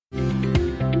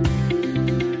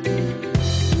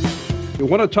You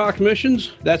want to talk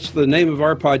missions? That's the name of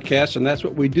our podcast, and that's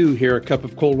what we do here at Cup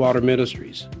of Cold Water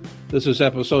Ministries. This is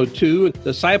episode 2,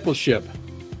 Discipleship.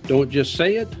 Don't just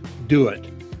say it, do it.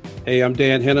 Hey, I'm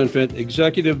Dan Henenfent,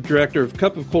 Executive Director of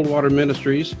Cup of Cold Water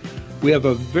Ministries. We have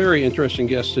a very interesting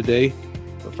guest today.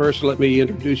 But first, let me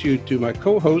introduce you to my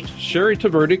co-host, Sherry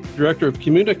Tverdik, Director of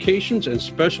Communications and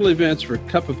Special Events for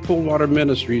Cup of Cold Water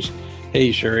Ministries.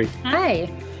 Hey, Sherry.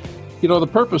 Hi. You know, the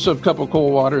purpose of Cup of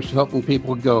Cold Water is helping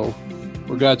people go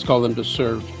where God's called them to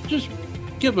serve. Just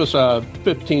give us a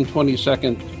 15,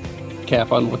 20-second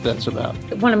cap on what that's about.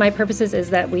 One of my purposes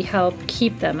is that we help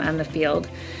keep them on the field.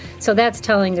 So that's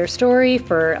telling their story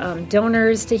for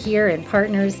donors to hear and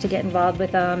partners to get involved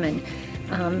with them,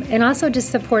 and also just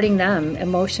supporting them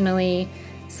emotionally,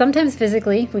 sometimes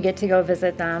physically. We get to go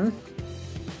visit them,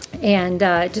 and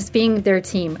just being their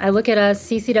team. I look at us,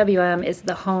 CCWM is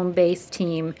the home-based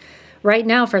team right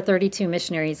now for 32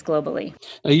 missionaries globally.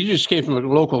 Now, you just came from a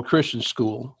local Christian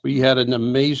school. We had an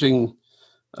amazing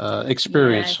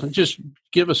experience. Yes. Just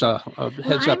give us a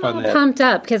heads up on that. I'm pumped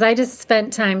up because I just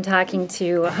spent time talking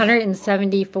to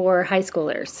 174 high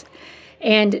schoolers,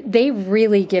 and they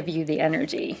really give you the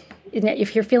energy.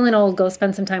 If you're feeling old, go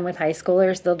spend some time with high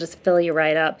schoolers. They'll just fill you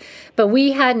right up. But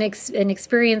we had an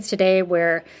experience today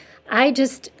where I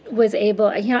just was able,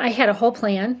 I had a whole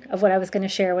plan of what I was going to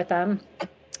share with them.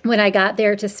 When I got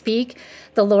there to speak,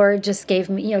 the Lord just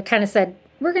gave me, kind of said,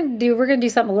 we're going to do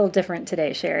something a little different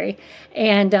today, Sherry.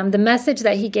 And the message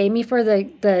that he gave me for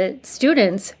the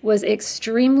students was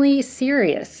extremely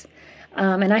serious.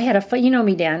 And I had a fun, you know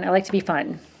me, Dan, I like to be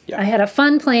fun. Yeah. I had a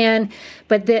fun plan,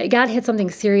 but God had something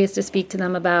serious to speak to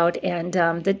them about. And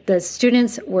the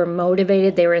students were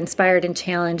motivated. They were inspired and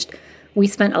challenged. We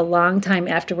spent a long time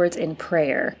afterwards in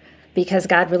prayer because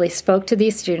God really spoke to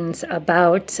these students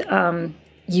about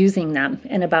using them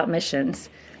and about missions.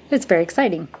 It's very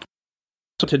exciting.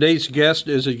 Today's guest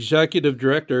is Executive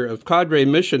Director of Cadre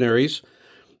Missionaries.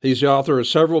 He's the author of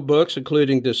several books,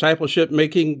 including Discipleship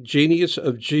Making Genius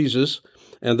of Jesus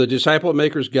and The Disciple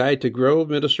Maker's Guide to Grow,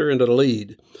 Minister, and to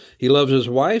Lead. He loves his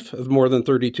wife of more than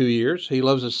 32 years. He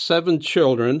loves his 7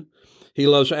 children. He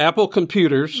loves Apple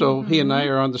computers, so he and I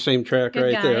are on the same track Good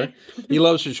right guy. there. He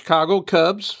loves the Chicago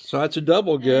Cubs, so that's a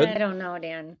double good. I don't know,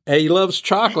 Dan. And he loves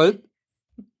chocolate.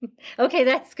 Okay,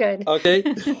 that's good. Okay.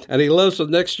 And he loves the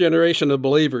next generation of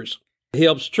believers. He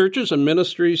helps churches and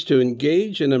ministries to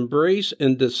engage and embrace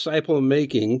in disciple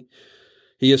making.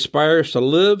 He aspires to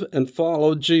live and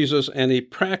follow Jesus, and he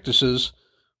practices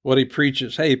what he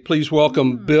preaches. Hey, please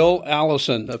welcome Bill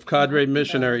Allison of Cadre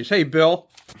Missionaries. Hey, Bill.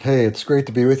 Hey, it's great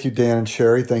to be with you, Dan and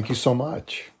Sherry. Thank you so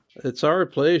much. It's our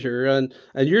pleasure. And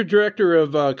you're director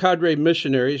of Cadre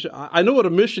Missionaries. I know what a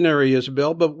missionary is,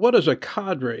 Bill, but what is a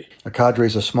cadre? A cadre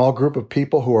is a small group of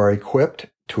people who are equipped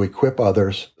to equip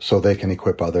others so they can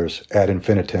equip others ad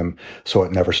infinitum, so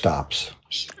it never stops.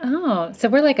 Oh, so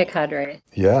we're like a cadre.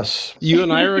 Yes. You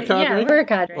and I are a cadre? Yeah, we're a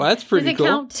cadre. Well, that's pretty cool. Does it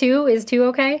count 2? Is 2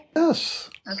 okay? Yes.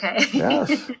 Okay.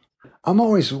 Yes. I'm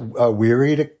always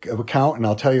weary to count, and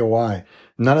I'll tell you why.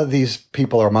 None of these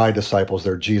people are my disciples.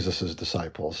 They're Jesus's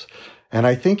disciples. And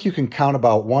I think you can count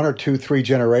about 1 or 2, 3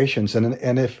 generations.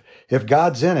 And if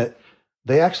God's in it,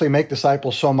 they actually make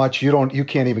disciples so much you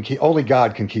can't even keep, only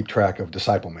God can keep track of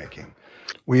disciple making.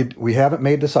 We haven't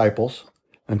made disciples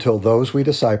until those we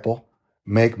disciple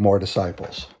make more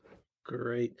disciples.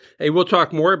 Great. Hey, we'll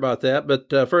talk more about that.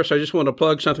 But first, I just want to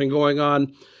plug something going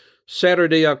on.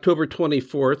 Saturday, October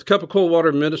 24th, Cup of Cold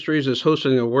Water Ministries is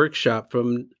hosting a workshop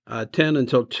from 10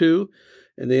 until 2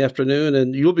 in the afternoon,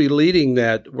 and you'll be leading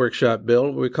that workshop,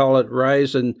 Bill. We call it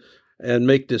Rise and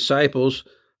Make Disciples.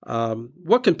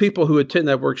 What can people who attend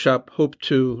that workshop hope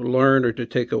to learn or to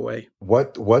take away?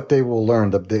 What they will learn,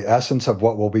 the essence of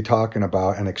what we'll be talking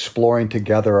about and exploring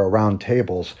together around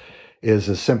tables is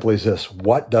as simply as this.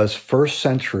 What does first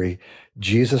century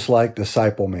Jesus-like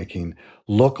disciple making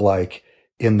look like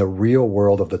in the real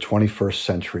world of the 21st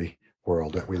century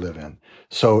world that we live in?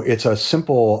 So it's a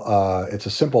simple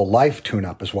life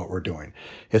tune-up is what we're doing.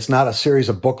 It's not a series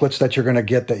of booklets that you're going to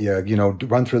get that you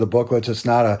run through the booklets. It's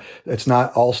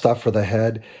not all stuff for the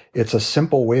head. It's a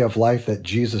simple way of life that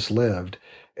Jesus lived,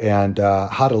 and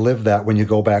how to live that when you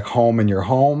go back home in your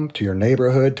home, to your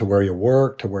neighborhood, to where you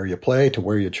work, to where you play, to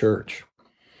where you church.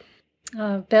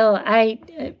 Bill, I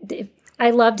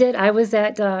loved it. I was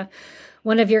at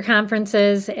one of your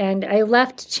conferences, and I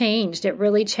left changed. It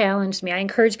really challenged me. I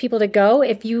encourage people to go.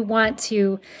 If you want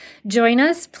to join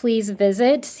us, please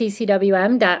visit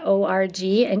ccwm.org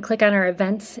and click on our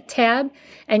events tab,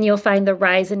 and you'll find the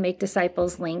Rise and Make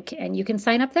Disciples link, and you can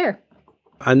sign up there.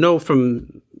 I know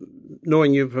from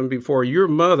knowing you from before, your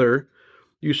mother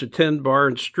used to tend bar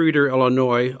in Streator,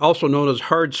 Illinois, also known as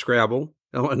Hardscrabble,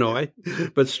 Illinois,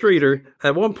 but Streator.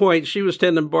 At one point, she was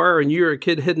tending bar and you were a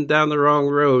kid heading down the wrong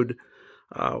road.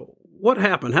 What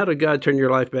happened? How did God turn your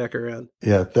life back around?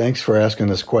 Yeah, thanks for asking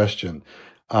this question.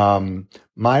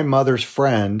 My mother's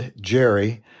friend,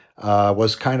 Jerry,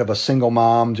 was kind of a single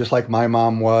mom, just like my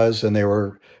mom was, and they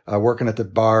were working at the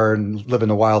bar and living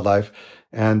the wild life.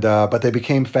 And but they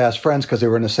became fast friends because they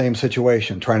were in the same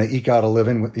situation, trying to eke out a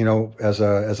living, as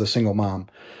a single mom.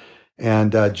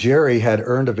 And Jerry had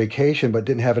earned a vacation but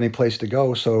didn't have any place to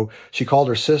go, so she called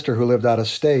her sister who lived out of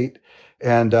state.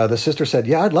 And the sister said,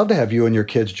 "Yeah, I'd love to have you and your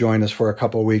kids join us for a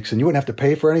couple of weeks, and you wouldn't have to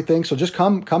pay for anything. So just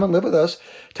come and live with us,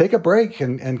 take a break,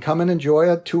 and come and enjoy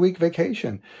a 2-week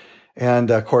vacation." And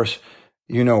of course,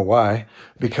 you know why?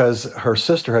 Because her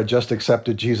sister had just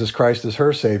accepted Jesus Christ as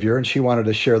her Savior, and she wanted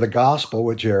to share the gospel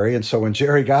with Jerry. And so when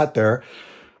Jerry got there,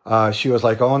 she was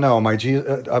like, "Oh no,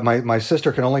 my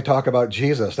sister can only talk about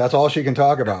Jesus. That's all she can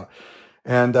talk about."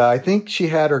 And I think she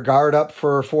had her guard up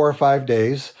for 4 or 5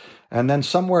 days. And then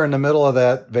somewhere in the middle of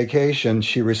that vacation,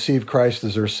 she received Christ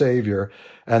as her Savior.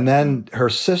 And then her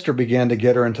sister began to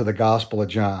get her into the Gospel of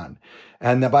John.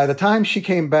 And by the time she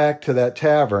came back to that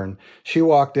tavern, she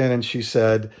walked in and she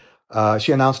said,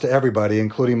 she announced to everybody,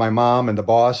 including my mom and the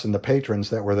boss and the patrons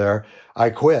that were there, "I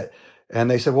quit." And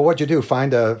they said, "Well, what'd you do?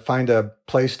 Find a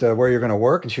place where you're going to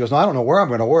work?" And she goes, "No, I don't know where I'm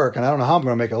going to work, and I don't know how I'm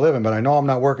going to make a living, but I know I'm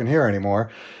not working here anymore."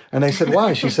 And they said,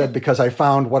 "Why?" She said, "Because I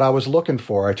found what I was looking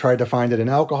for. I tried to find it in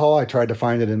alcohol. I tried to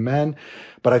find it in men,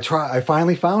 but I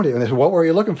finally found it." And they said, "What were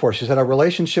you looking for?" She said, "A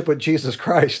relationship with Jesus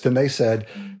Christ." And they said,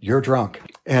 "You're drunk."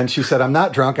 And she said, "I'm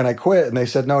not drunk, and I quit." And they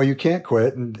said, "No, you can't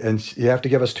quit, and you have to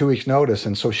give us 2 weeks notice."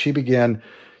 And so she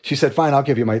said, "Fine, I'll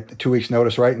give you my 2 weeks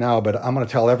notice right now, but I'm going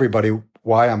to tell everybody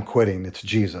why I'm quitting. It's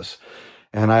Jesus."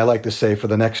 And I like to say for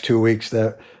the next 2 weeks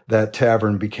that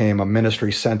tavern became a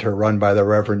ministry center run by the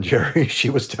Reverend Jerry. She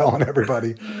was telling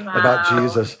everybody about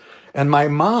Jesus. And my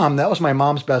mom, that was my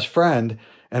mom's best friend.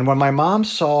 And when my mom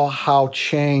saw how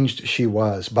changed she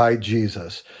was by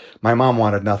Jesus, my mom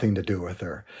wanted nothing to do with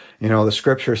her. The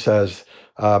scripture says,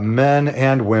 men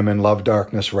and women love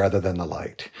darkness rather than the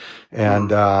light.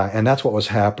 And that's what was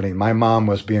happening. My mom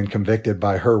was being convicted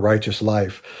by her righteous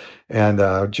life and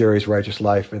Jerry's righteous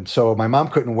life. And so my mom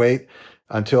couldn't wait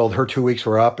until her 2 weeks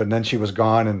were up, and then she was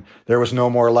gone, and there was no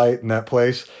more light in that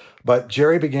place. But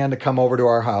Jerry began to come over to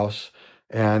our house,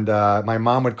 and my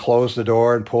mom would close the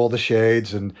door and pull the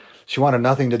shades, and she wanted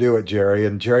nothing to do with Jerry.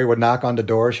 And Jerry would knock on the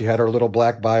door. She had her little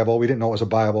black Bible. We didn't know it was a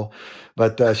Bible,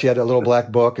 but she had a little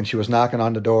black book, and she was knocking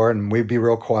on the door, and we'd be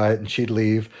real quiet, and she'd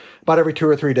leave. About every 2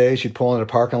 or 3 days, she'd pull in the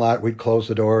parking lot. We'd close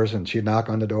the doors, and she'd knock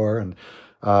on the door, and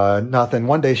nothing.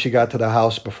 One day she got to the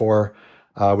house before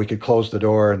we could close the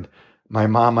door, and my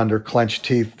mom, under clenched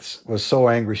teeth, was so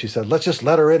angry. She said, "Let's just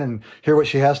let her in and hear what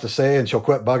she has to say, and she'll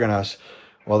quit bugging us."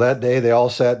 Well, that day they all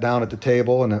sat down at the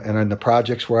table and in the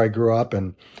projects where I grew up,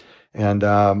 and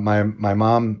my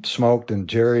mom smoked and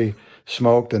Jerry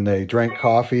smoked, and they drank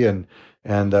coffee, and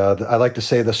I like to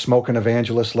say the smoking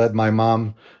evangelist led my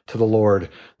mom to the Lord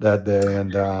that day,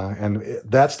 and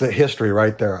that's the history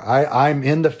right there. I'm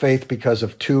in the faith because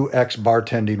of 2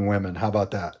 ex-bartending women. How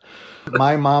about that?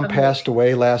 My mom passed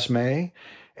away last May,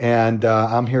 and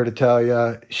I'm here to tell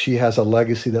you she has a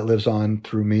legacy that lives on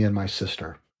through me and my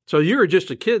sister. So you were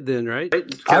just a kid then, right?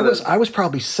 I was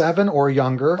probably 7 or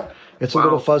younger. It's Wow. a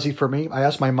little fuzzy for me. I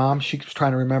asked my mom; she was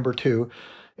trying to remember too.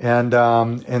 And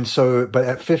so, but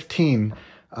at 15,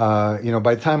 by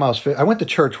the time I went to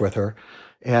church with her,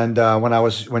 and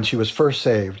when she was first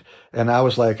saved, and I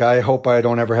was like, I hope I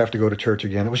don't ever have to go to church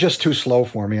again. It was just too slow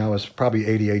for me. I was probably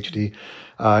ADHD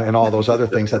and all those other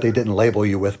things that they didn't label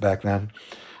you with back then.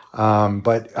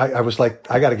 But I was like,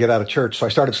 I got to get out of church. So I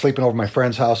started sleeping over my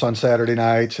friend's house on Saturday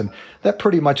nights, and that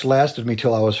pretty much lasted me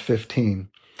till I was 15.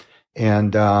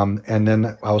 And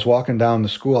then I was walking down to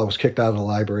school. I was kicked out of the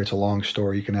library. It's a long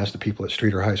story. You can ask the people at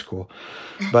Streator High School.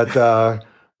 But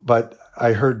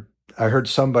I heard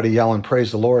somebody yelling,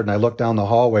 "Praise the Lord." And I looked down the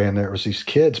hallway, and there was these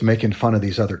kids making fun of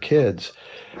these other kids.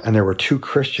 And there were 2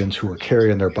 Christians who were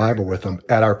carrying their Bible with them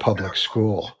at our public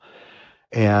school.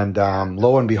 And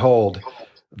lo and behold,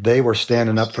 they were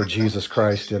standing up for Jesus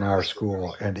Christ in our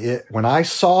school. And when I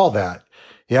saw that,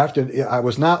 I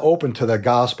was not open to the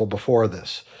gospel before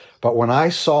this. But when I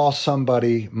saw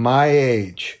somebody my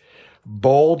age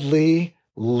boldly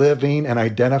living and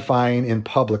identifying in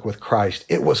public with Christ,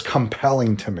 it was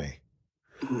compelling to me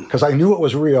because I knew it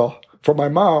was real from my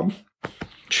mom.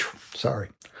 Sorry.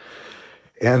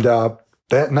 And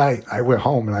that night I went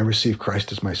home and I received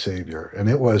Christ as my Savior, and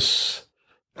it was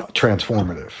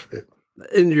transformative.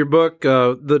 In your book,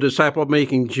 The Disciple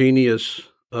Making Genius,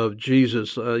 of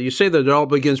Jesus. You say that it all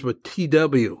begins with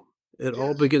TW. It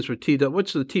all begins with TW.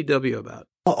 What's the TW about?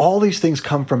 All these things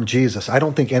come from Jesus. I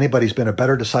don't think anybody's been a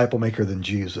better disciple maker than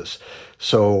Jesus.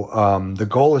 So the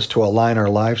goal is to align our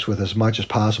lives with as much as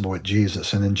possible with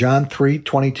Jesus. And in John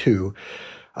 3:22,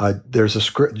 there's a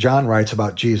script. John writes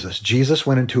about Jesus. Jesus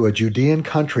went into a Judean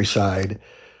countryside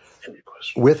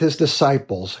with his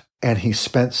disciples, and he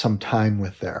spent some time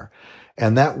with there.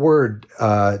 And that word,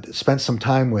 spent some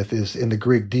time with, is in the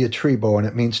Greek diatribo, and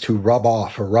it means to rub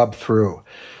off or rub through.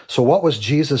 So what was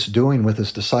Jesus doing with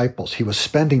his disciples? He was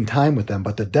spending time with them,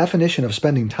 but the definition of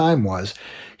spending time was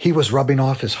he was rubbing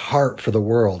off his heart for the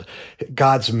world,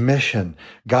 God's mission,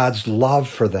 God's love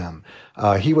for them.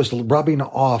 He was rubbing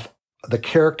off the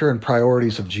character and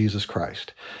priorities of Jesus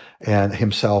Christ and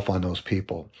himself on those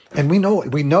people. And we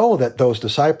know that those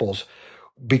disciples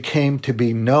became to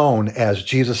be known as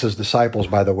Jesus' disciples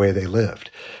by the way they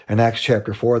lived. In Acts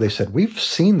chapter 4, they said, we've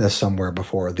seen this somewhere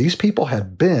before. These people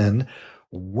had been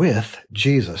with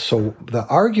Jesus. So the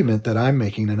argument that I'm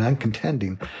making and I'm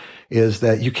contending is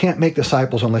that you can't make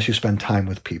disciples unless you spend time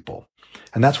with people.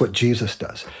 And that's what Jesus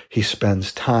does. He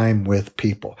spends time with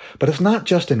people. But it's not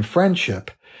just in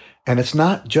friendship, and it's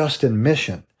not just in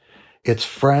mission. It's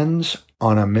friends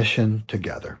on a mission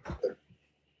together.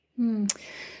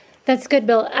 That's good,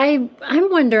 Bill. I'm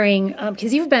wondering,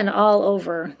 because you've been all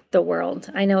over the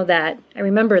world. I know that. I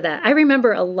remember that. I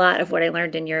remember a lot of what I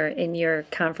learned in your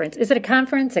conference. Is it a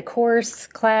conference, a course,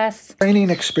 class?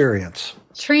 Training experience.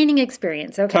 Training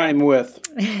experience. Okay. Time with.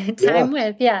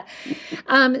 Yeah.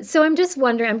 So I'm just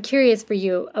wondering, I'm curious for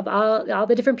you, of all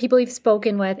the different people you've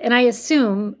spoken with, and I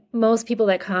assume most people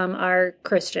that come are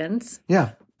Christians.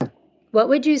 Yeah. What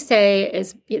would you say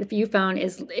is, if you found,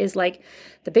 is like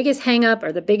the biggest hang up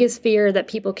or the biggest fear that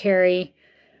people carry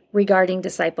regarding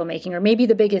disciple making, or maybe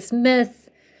the biggest myth?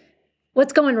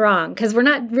 What's going wrong? Because we're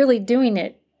not really doing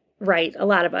it right, a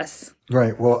lot of us.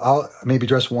 Right. Well, I'll maybe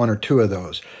address one or two of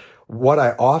those. What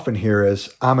I often hear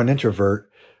is, I'm an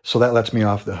introvert, so that lets me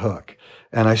off the hook.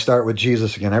 And I start with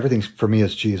Jesus again. Everything for me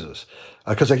is Jesus,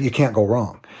 because you can't go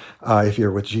wrong if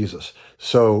you're with Jesus.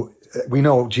 So we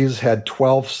know Jesus had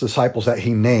 12 disciples that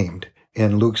he named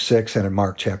in Luke 6 and in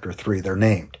Mark chapter 3. They're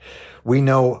named. We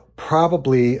know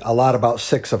probably a lot about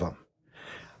 6 of them.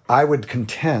 I would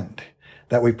contend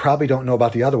that we probably don't know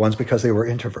about the other ones because they were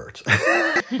introverts.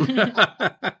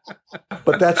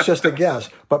 But that's just a guess.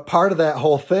 But part of that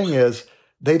whole thing is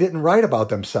they didn't write about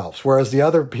themselves, whereas the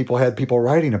other people had people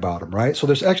writing about them, right? So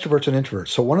there's extroverts and introverts.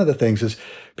 So one of the things is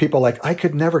people like, I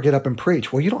could never get up and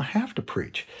preach. Well, you don't have to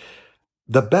preach.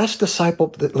 The best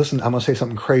disciple, listen, I'm going to say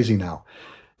something crazy now.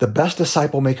 The best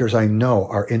disciple makers I know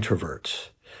are introverts.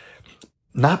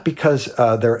 Not because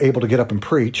they're able to get up and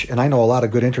preach, and I know a lot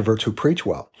of good introverts who preach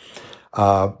well,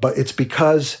 but it's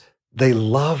because they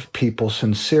love people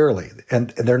sincerely. And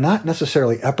they're not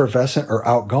necessarily effervescent or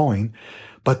outgoing,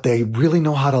 but they really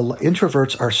know how to.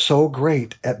 Introverts are so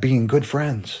great at being good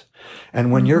friends.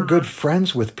 And when you're good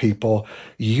friends with people,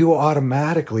 you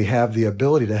automatically have the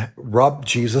ability to rub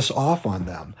Jesus off on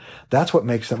them. That's what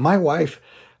makes them. My wife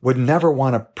would never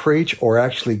want to preach or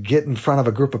actually get in front of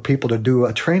a group of people to do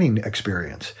a training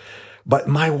experience. But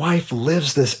my wife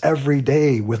lives this every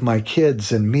day with my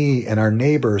kids and me and our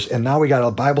neighbors. And now we got a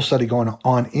Bible study going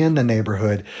on in the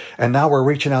neighborhood. And now we're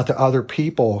reaching out to other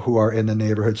people who are in the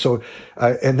neighborhood. So,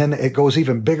 and then it goes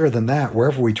even bigger than that.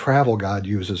 Wherever we travel, God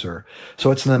uses her. So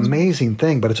it's an amazing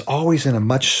thing, but it's always in a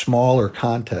much smaller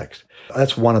context.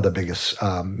 That's one of the biggest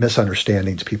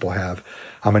misunderstandings people have.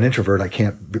 I'm an introvert. I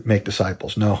can't make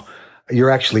disciples. No, you're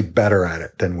actually better at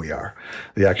it than we are,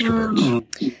 the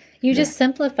extroverts. You just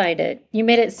simplified it. You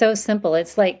made it so simple.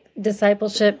 It's like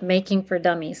discipleship making for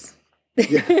dummies.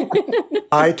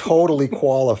 I totally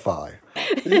qualify.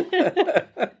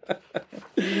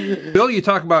 Bill, you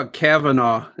talk about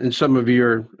Kavanaugh in some of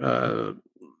your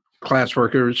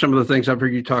classwork, or some of the things I've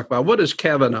heard you talk about. What is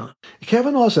Kavanaugh?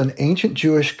 Kavanaugh is an ancient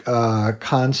Jewish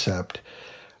concept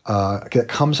that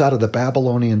comes out of the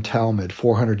Babylonian Talmud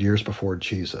 400 years before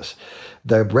Jesus.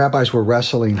 The rabbis were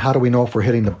wrestling, how do we know if we're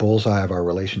hitting the bullseye of our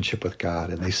relationship with God?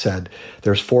 And they said,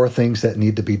 there's 4 things that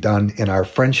need to be done in our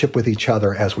friendship with each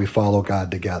other as we follow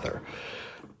God together.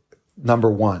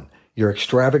 Number 1, you're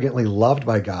extravagantly loved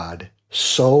by God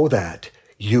so that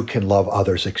you can love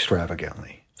others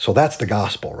extravagantly. So that's the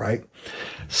gospel, right?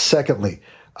 Secondly,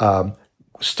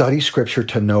 study Scripture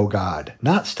to know God,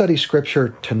 not study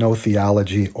Scripture to know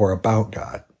theology or about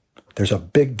God. There's a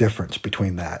big difference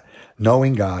between that,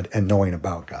 knowing God and knowing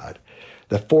about God.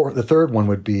 The third one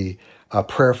would be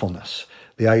prayerfulness,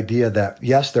 the idea that,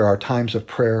 yes, there are times of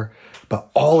prayer, but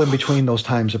all in between those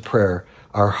times of prayer,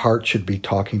 our heart should be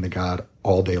talking to God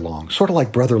all day long, sort of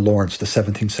like Brother Lawrence, the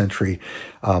 17th century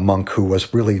monk who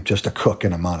was really just a cook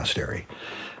in a monastery.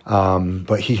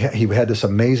 But he had this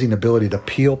amazing ability to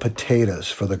peel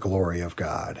potatoes for the glory of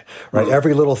God, right?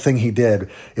 Every little thing he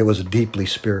did, it was deeply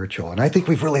spiritual. And I think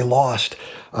we've really lost,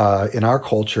 in our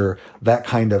culture, that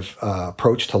kind of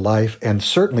approach to life and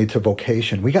certainly to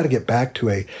vocation. We got to get back to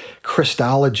a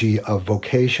Christology of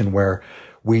vocation where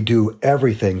we do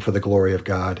everything for the glory of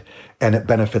God and it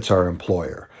benefits our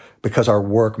employer because our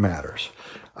work matters.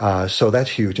 So that's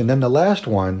huge. And then the last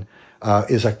one,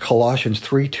 is a Colossians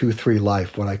 3:2-3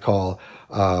 life, what I call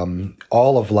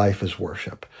all of life is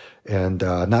worship. And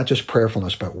not just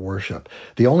prayerfulness, but worship.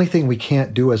 The only thing we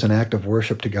can't do as an act of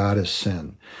worship to God is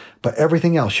sin. But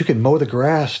everything else, you can mow the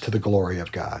grass to the glory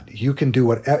of God. You can do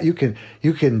what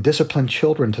you can discipline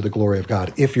children to the glory of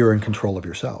God if you're in control of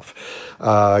yourself.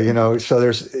 So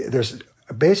there's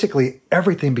basically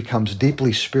everything becomes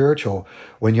deeply spiritual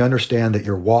when you understand that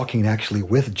you're walking actually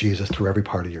with Jesus through every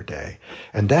part of your day.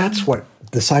 And that's what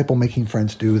disciple-making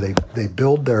friends do. They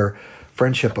build their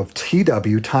friendship of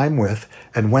TW, time with,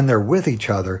 and when they're with each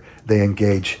other, they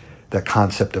engage the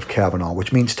concept of Kavanaugh,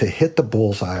 which means to hit the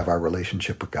bullseye of our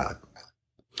relationship with God.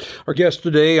 Our guest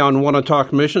today on Want to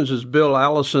Talk Missions is Bill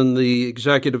Allison, the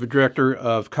Executive Director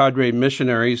of Cadre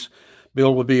Missionaries.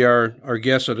 Bill will be our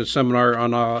guest at a seminar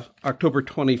on October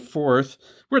 24th.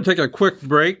 We're going to take a quick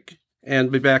break and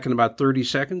be back in about 30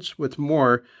 seconds with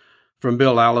more from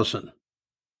Bill Allison.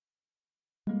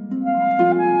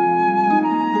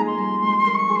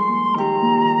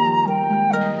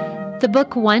 The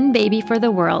book One Baby for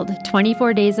the World,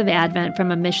 24 Days of Advent from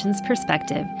a Missions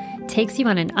Perspective, takes you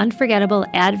on an unforgettable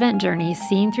Advent journey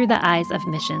seen through the eyes of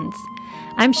missions.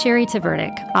 I'm Sherry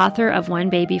Tverdik, author of One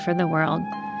Baby for the World.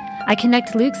 I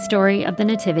connect Luke's story of the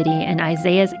Nativity and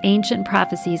Isaiah's ancient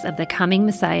prophecies of the coming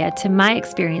Messiah to my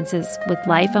experiences with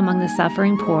life among the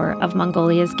suffering poor of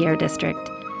Mongolia's Gare district.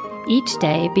 Each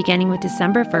day, beginning with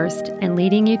December 1st and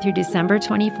leading you through December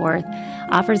 24th,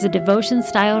 offers a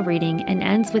devotion-style reading and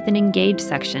ends with an engage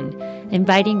section,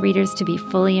 inviting readers to be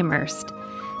fully immersed.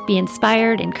 Be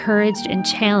inspired, encouraged, and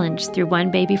challenged through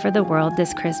One Baby for the World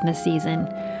this Christmas season.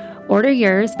 Order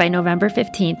yours by November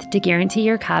 15th to guarantee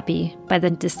your copy by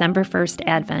the December 1st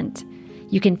Advent.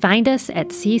 You can find us at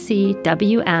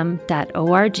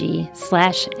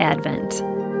ccwm.org/Advent.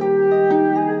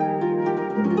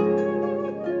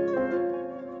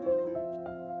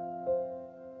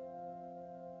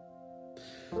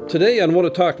 Today on Want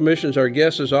to Talk Missions, our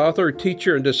guest is author,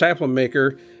 teacher, and disciple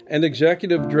maker, and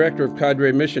executive director of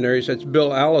Cadre Missionaries. That's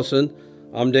Bill Allison.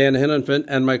 I'm Dan Hennenfent,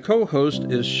 and my co-host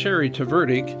is Sherry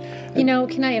Tverdik.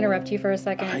 Can I interrupt you for a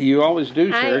second? You always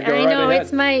do, Sherry. Go I know, right ahead.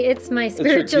 it's my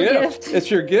spiritual gift. It's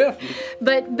your gift.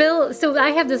 But Bill, so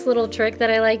I have this little trick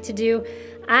that I like to do.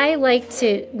 I like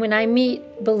to, when I meet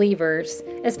believers,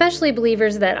 especially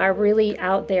believers that are really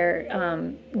out there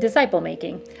disciple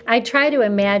making, I try to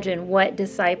imagine what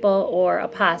disciple or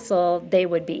apostle they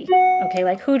would be. Okay,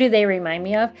 like who do they remind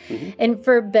me of? Mm-hmm. And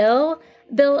for Bill,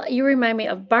 you remind me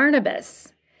of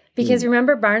Barnabas, because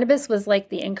remember, Barnabas was like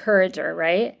the encourager,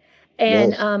 right?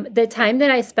 And yes. The time that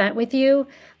I spent with you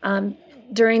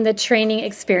during the training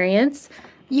experience,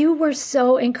 you were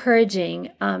so encouraging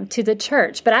to the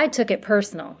church, but I took it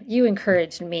personal. You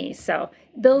encouraged me. So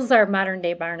Bill's our modern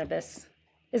day Barnabas.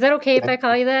 Is that okay if I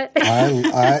call you that?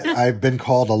 I've been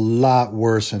called a lot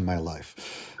worse in my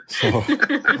life. So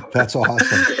that's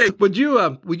awesome. Would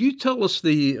you tell us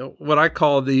what I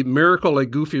call the miracle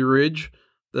at Goofy Ridge,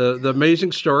 the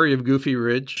amazing story of Goofy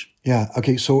Ridge? Yeah.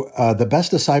 Okay. So the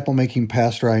best disciple making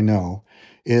pastor I know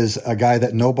is a guy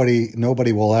that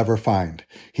nobody will ever find.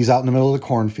 He's out in the middle of the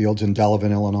cornfields in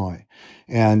Delavan, Illinois.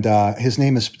 And his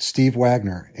name is Steve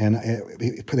Wagner, and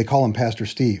they call him Pastor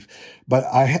Steve. But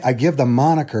I give the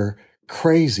moniker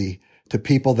crazy to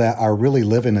people that are really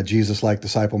living a Jesus-like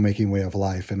disciple-making way of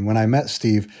life. And when I met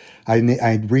Steve,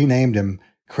 I renamed him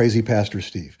Crazy Pastor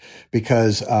Steve,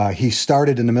 because he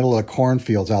started in the middle of the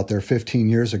cornfields out there 15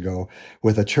 years ago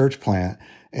with a church plant.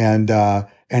 And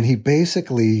he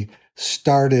basically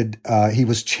started, he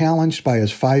was challenged by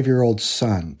his 5-year-old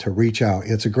son to reach out.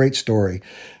 It's a great story,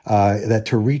 to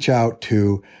reach out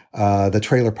to the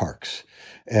trailer parks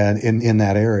and in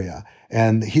that area.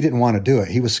 And he didn't want to do it.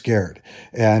 He was scared.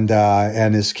 And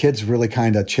his kids really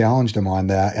kind of challenged him on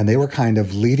that. And they were kind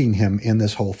of leading him in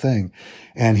this whole thing.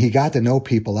 And he got to know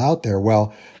people out there.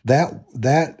 Well,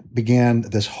 that began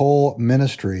this whole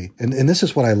ministry. And this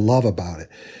is what I love about it.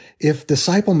 If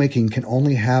disciple making can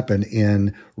only happen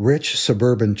in rich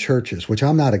suburban churches, which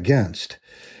I'm not against,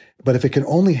 but if it can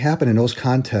only happen in those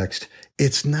contexts,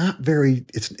 it's not very,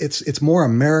 it's more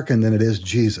American than it is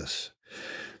Jesus.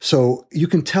 So you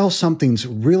can tell something's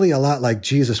really a lot like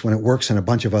Jesus when it works in a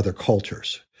bunch of other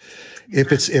cultures.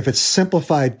 If it's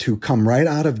simplified to come right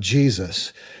out of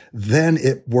Jesus, then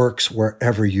it works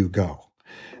wherever you go.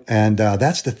 And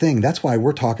that's the thing. That's why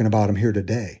we're talking about him here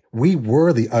today. We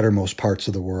were the uttermost parts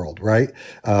of the world, right?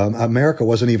 America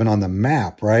wasn't even on the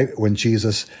map, right? When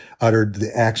Jesus uttered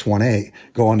the Acts 1:8,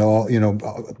 going to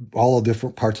all the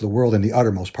different parts of the world and the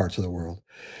uttermost parts of the world.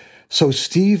 So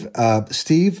Steve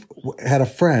had a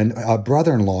friend, a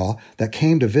brother-in-law, that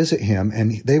came to visit him,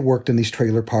 and they worked in these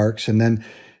trailer parks. And then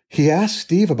he asked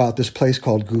Steve about this place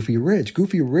called Goofy Ridge.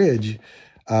 Goofy Ridge,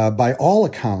 by all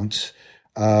accounts,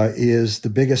 is the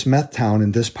biggest meth town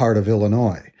in this part of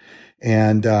Illinois.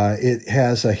 And it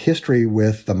has a history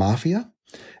with the mafia.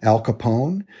 Al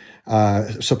Capone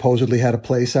supposedly had a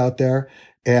place out there.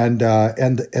 And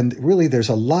really there's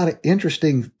a lot of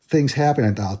interesting things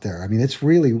happening out there. I mean, it's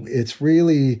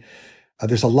really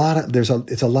there's a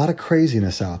lot of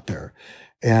craziness out there.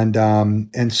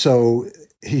 And so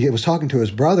he was talking to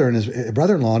his brother and his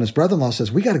brother-in-law, and his brother-in-law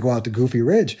says, "We got to go out to Goofy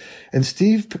Ridge." And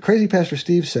crazy Pastor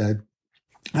Steve said,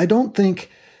 "I don't think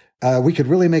we could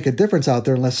really make a difference out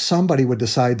there unless somebody would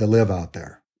decide to live out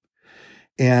there."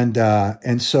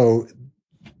 And so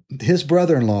his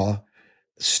brother-in-law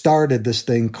started this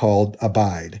thing called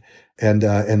Abide. And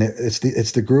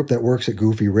it's the group that works at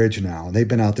Goofy Ridge now. And they've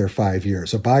been out there 5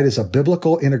 years. Abide is a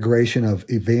biblical integration of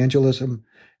evangelism,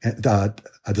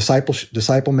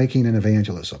 disciple making and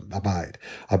evangelism. Abide,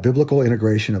 a biblical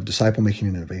integration of disciple making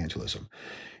and evangelism.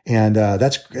 And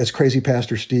that's crazy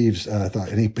Pastor Steve's thought.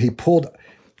 And he pulled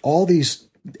all these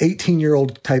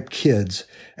 18-year-old type kids,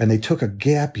 and they took a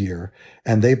gap year,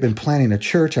 and they've been planning a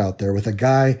church out there with a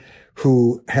guy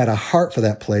who had a heart for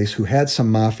that place, who had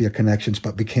some mafia connections,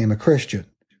 but became a Christian.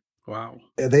 Wow.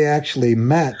 They actually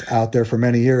met out there for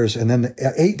many years, and then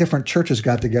 8 different churches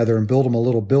got together and built them a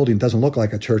little building. Doesn't look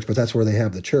like a church, but that's where they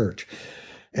have the church.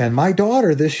 And my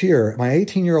daughter this year, my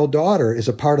 18-year-old daughter, is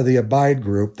a part of the Abide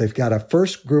group. They've got a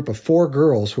first group of 4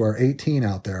 girls who are 18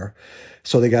 out there.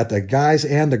 So they got the guys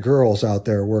and the girls out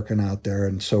there working out there.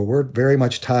 And so we're very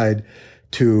much tied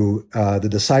to the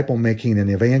disciple making and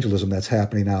evangelism that's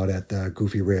happening out at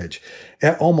Goofy Ridge.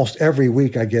 Almost every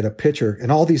week I get a picture,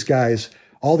 and all these guys,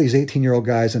 all these 18-year-old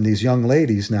guys and these young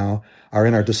ladies now are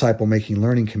in our disciple making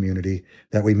learning community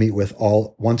that we meet with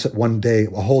one day,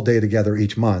 a whole day together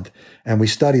each month. And we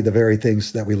study the very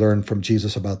things that we learned from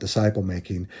Jesus about disciple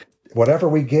making. Whatever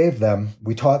we gave them,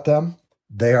 we taught them,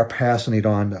 they are passing it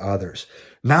on to others.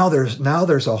 Now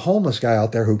there's a homeless guy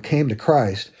out there who came to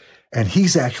Christ, and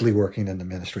he's actually working in the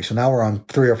ministry. So now we're on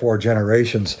 3 or 4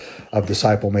 generations of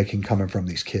disciple making coming from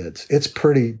these kids. It's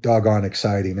pretty doggone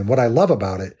exciting. And what I love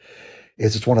about it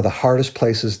is it's one of the hardest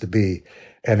places to be.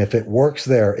 And if it works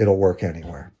there, it'll work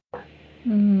anywhere.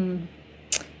 In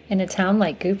a town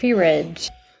like Goofy Ridge.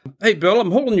 Hey, Bill,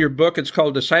 I'm holding your book. It's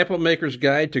called Disciple Maker's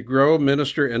Guide to Grow,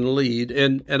 Minister, and Lead.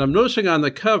 And I'm noticing on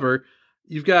the cover,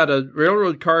 you've got a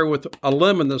railroad car with a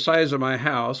lemon the size of my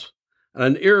house,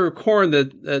 an ear of corn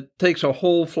that takes a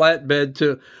whole flatbed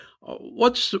to.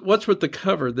 What's with the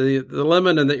cover, the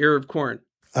lemon and the ear of corn?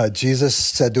 Jesus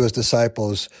said to his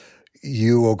disciples,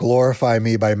 "You will glorify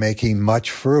me by making much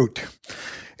fruit."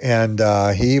 And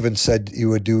he even said you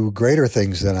would do greater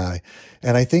things than I.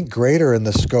 And I think greater in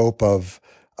the scope of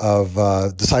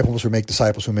disciples who make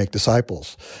disciples who make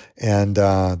disciples. And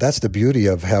that's the beauty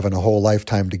of having a whole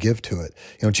lifetime to give to it.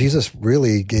 You know, Jesus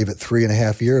really gave it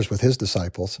 3.5 years with his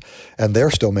disciples, and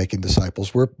they're still making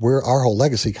disciples. Our whole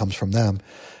legacy comes from them.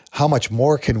 How much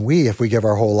more can we if we give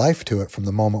our whole life to it from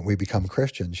the moment we become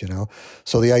Christians, you know?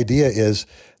 So the idea is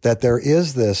that there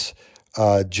is this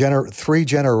at least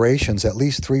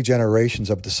 3 generations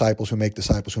of disciples who make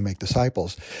disciples who make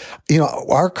disciples. You know,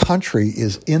 our country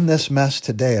is in this mess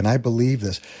today, and I believe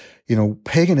this. You know,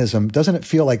 paganism, doesn't it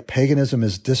feel like paganism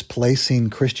is displacing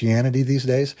Christianity these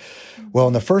days? Well,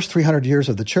 in the first 300 years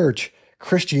of the church,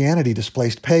 Christianity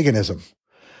displaced paganism,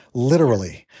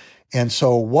 literally. And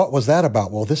so what was that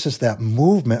about? Well, this is that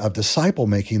movement of disciple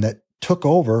making that took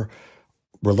over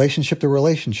relationship to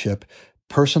relationship,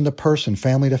 person to person,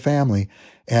 family to family,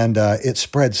 and it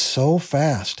spread so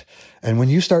fast. And when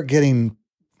you start getting,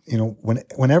 you know,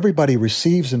 when everybody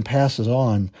receives and passes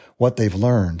on what they've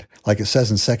learned, like it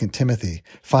says in 2 Timothy,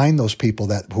 find those people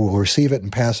who will receive it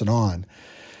and pass it on.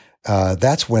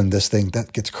 That's when that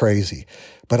gets crazy.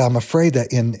 But I'm afraid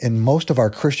that in most of our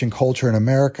Christian culture in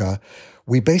America,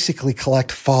 we basically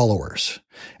collect followers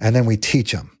and then we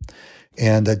teach them.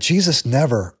 And Jesus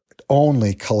never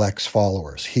only collects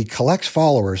followers. He collects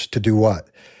followers to do what?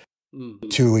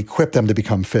 To equip them to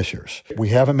become fishers. We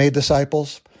haven't made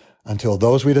disciples until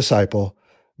those we disciple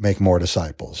make more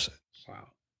disciples. Wow.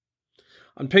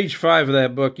 On page 5 of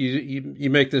that book, you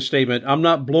make this statement: I'm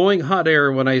not blowing hot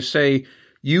air when I say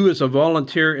you as a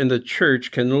volunteer in the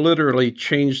church can literally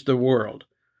change the world.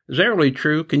 Is that really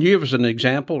true? Can you give us an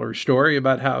example or story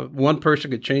about how one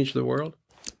person could change the world?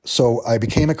 So I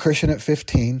became a Christian at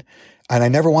 15, and I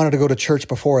never wanted to go to church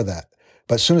before that.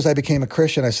 But as soon as I became a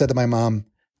Christian, I said to my mom,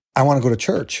 I want to go to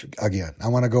church again. I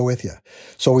want to go with you.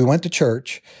 So we went to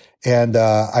church, and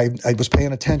I was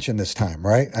paying attention this time,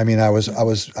 right? I mean, I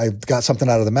got something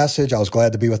out of the message. I was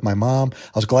glad to be with my mom.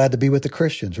 I was glad to be with the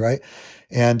Christians, right?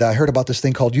 And I heard about this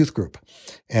thing called youth group.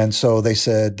 And so they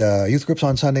said, youth group's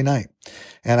on Sunday night.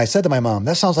 And I said to my mom,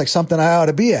 that sounds like something I ought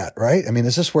to be at, right? I mean,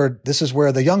 this is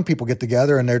where the young people get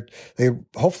together, and I'm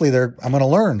going to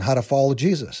learn how to follow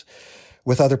Jesus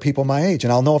with other people my age.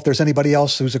 And I'll know if there's anybody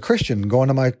else who's a Christian going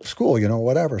to my school,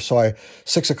 whatever. So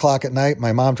 6:00 at night,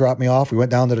 my mom dropped me off. We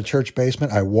went down to the church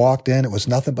basement. I walked in. It was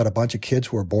nothing but a bunch of kids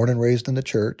who were born and raised in the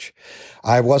church.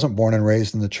 I wasn't born and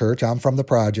raised in the church. I'm from the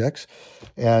projects.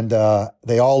 And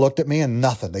they all looked at me and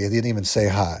nothing. They didn't even say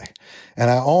hi. And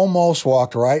I almost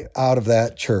walked right out of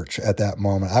that church at that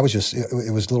moment. it was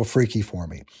a little freaky for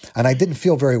me. And I didn't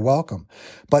feel very welcome.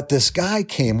 But this guy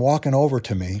came walking over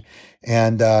to me,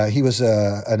 and he was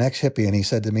an ex-hippie, and he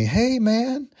said to me, hey,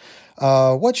 man,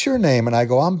 what's your name? And I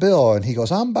go, I'm Bill. And he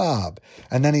goes, I'm Bob.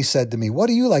 And then he said to me, what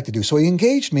do you like to do? So he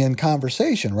engaged me in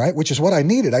conversation, right? Which is what I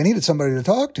needed. I needed somebody to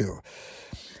talk to.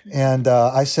 And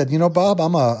I said, Bob,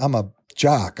 I'm a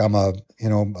jock. I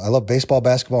love baseball,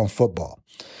 basketball, and football.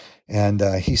 And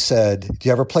he said, do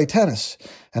you ever play tennis?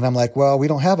 And I'm like, well, we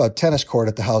don't have a tennis court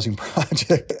at the housing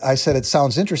project. I said, it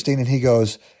sounds interesting. And he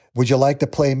goes, would you like to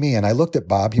play me? And I looked at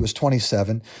Bob. He was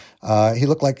 27. He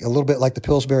looked like a little bit like the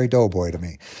Pillsbury Doughboy to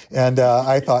me. And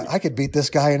I thought, I could beat this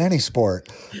guy in any sport.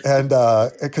 And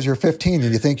because you're 15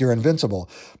 and you think you're invincible.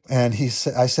 And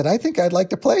I said, I think I'd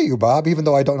like to play you, Bob, even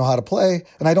though I don't know how to play.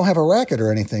 And I don't have a racket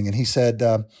or anything. And he said,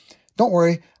 don't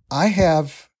worry. I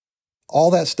have all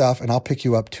that stuff, and I'll pick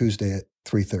you up Tuesday at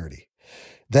 3:30.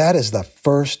 That is the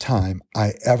first time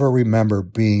I ever remember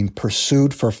being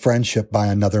pursued for friendship by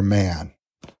another man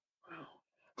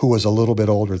who was a little bit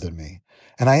older than me.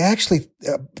 And I actually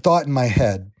thought in my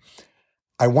head,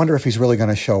 I wonder if he's really going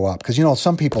to show up. Because,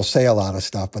 some people say a lot of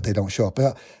stuff, but they don't show up.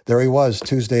 There he was,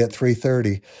 Tuesday at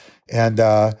 3:30. And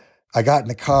I got in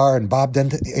the car, and Bob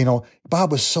didn't,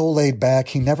 Bob was so laid back.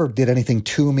 He never did anything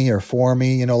to me or for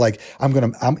me, like,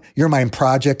 you're my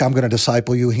project. I'm going to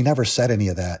disciple you. He never said any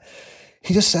of that.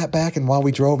 He just sat back, and while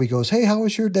we drove, he goes, hey, how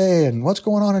was your day? And what's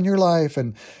going on in your life?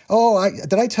 And,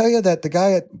 did I tell you that the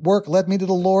guy at work led me to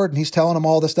the Lord? And he's telling him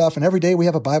all this stuff. And every day we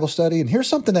have a Bible study. And here's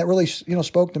something that really,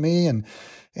 spoke to me. And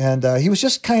he was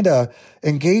just kind of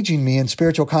engaging me in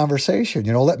spiritual conversation,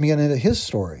 let me into his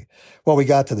story. Well, we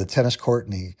got to the tennis court,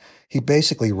 and he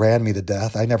basically ran me to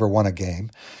death. I never won a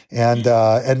game. And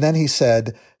then he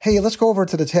said, hey, let's go over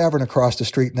to the tavern across the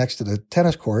street next to the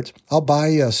tennis courts. I'll buy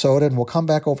you a soda, and we'll come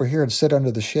back over here and sit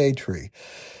under the shade tree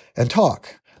and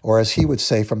talk. Or as he would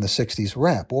say from the 60s,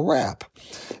 rap. We'll rap.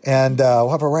 And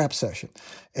we'll have a rap session.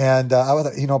 And,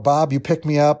 Bob, you picked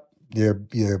me up.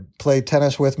 You played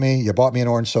tennis with me. You bought me an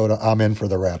orange soda. I'm in for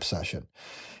the rap session.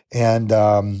 And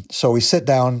so we sit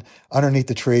down underneath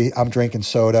the tree. I'm drinking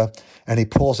soda, and he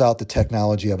pulls out the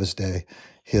technology of his day,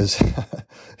 his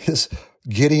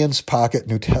Gideon's Pocket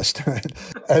New Testament.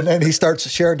 And then he starts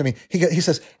sharing to me. He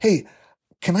says, hey,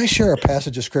 can I share a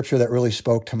passage of scripture that really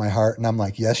spoke to my heart? And I'm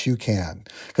like, yes, you can.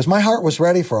 Because my heart was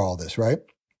ready for all this, right?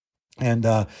 And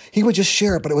he would just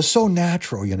share it, but it was so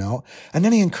natural, And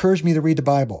then he encouraged me to read the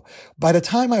Bible. By the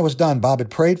time I was done, Bob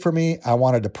had prayed for me. I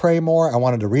wanted to pray more. I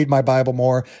wanted to read my Bible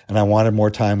more, and I wanted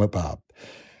more time with Bob.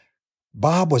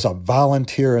 Bob was a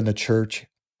volunteer in the church.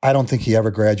 I don't think he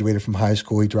ever graduated from high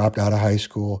school. He dropped out of high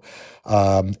school.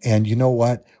 And you know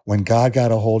what? When God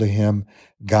got a hold of him,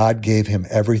 God gave him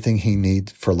everything he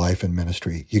needs for life and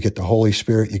ministry. You get the Holy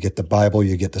Spirit, you get the Bible,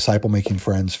 you get disciple-making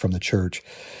friends from the church.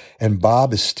 And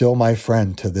Bob is still my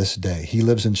friend to this day. He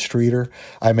lives in Streeter.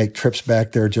 I make trips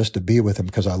back there just to be with him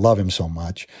because I love him so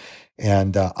much.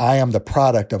 And I am the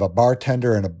product of a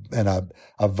bartender and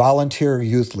a volunteer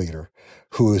youth leader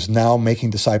who is now making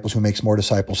disciples, who makes more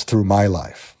disciples through my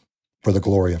life for the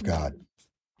glory of God.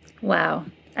 Wow.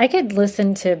 I could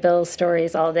listen to Bill's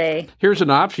stories all day. Here's an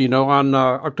option. On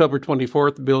October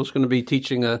 24th, Bill's going to be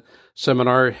teaching a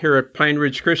seminar here at Pine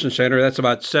Ridge Christian Center. That's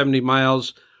about 70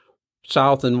 miles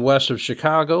south and west of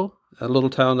Chicago. a little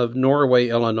town of Norway,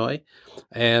 Illinois.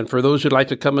 And for those who'd like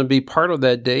to come and be part of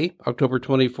that day, October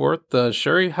 24th,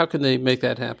 Sherry, how can they make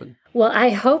that happen? Well, I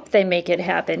hope they make it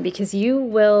happen because you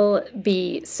will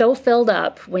be so filled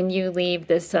up when you leave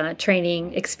this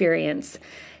training experience,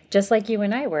 just like you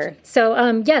and I were.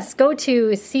 So, yes, go to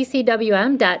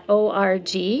ccwm.org,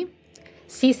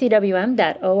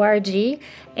 ccwm.org,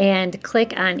 and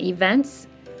click on events,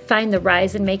 find the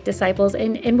Rise and Make Disciples,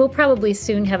 and we'll probably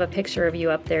soon have a picture of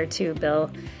you up there too,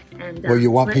 Bill. And, well, you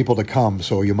want people to come,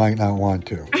 so you might not want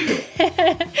to.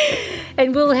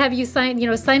 And we'll have you sign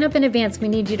up in advance. We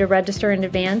need you to register in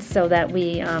advance so that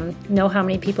we know how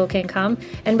many people can come.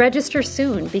 And register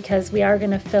soon because we are going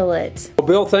to fill it. Well,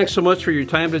 Bill, thanks so much for your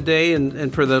time today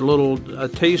and for that little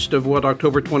taste of what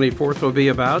October 24th will be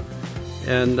about.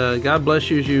 And God bless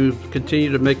you as you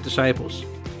continue to make disciples.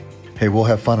 Hey, we'll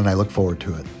have fun, and I look forward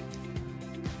to it.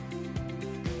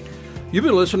 You've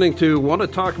been listening to Want to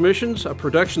Talk Missions, a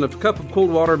production of Cup of Cold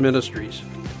Water Ministries.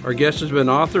 Our guest has been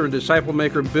author and disciple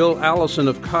maker Bill Allison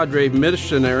of Cadre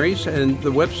Missionaries, and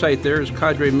the website there is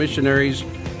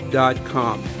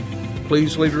cadremissionaries.com.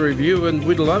 Please leave a review, and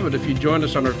we'd love it if you join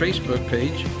us on our Facebook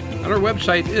page. And our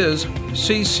website is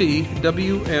ccwm.org.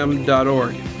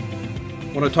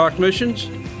 Want to talk missions?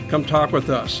 Come talk with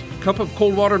us. Cup of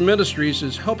Cold Water Ministries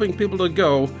is helping people to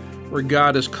go where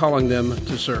God is calling them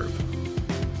to serve.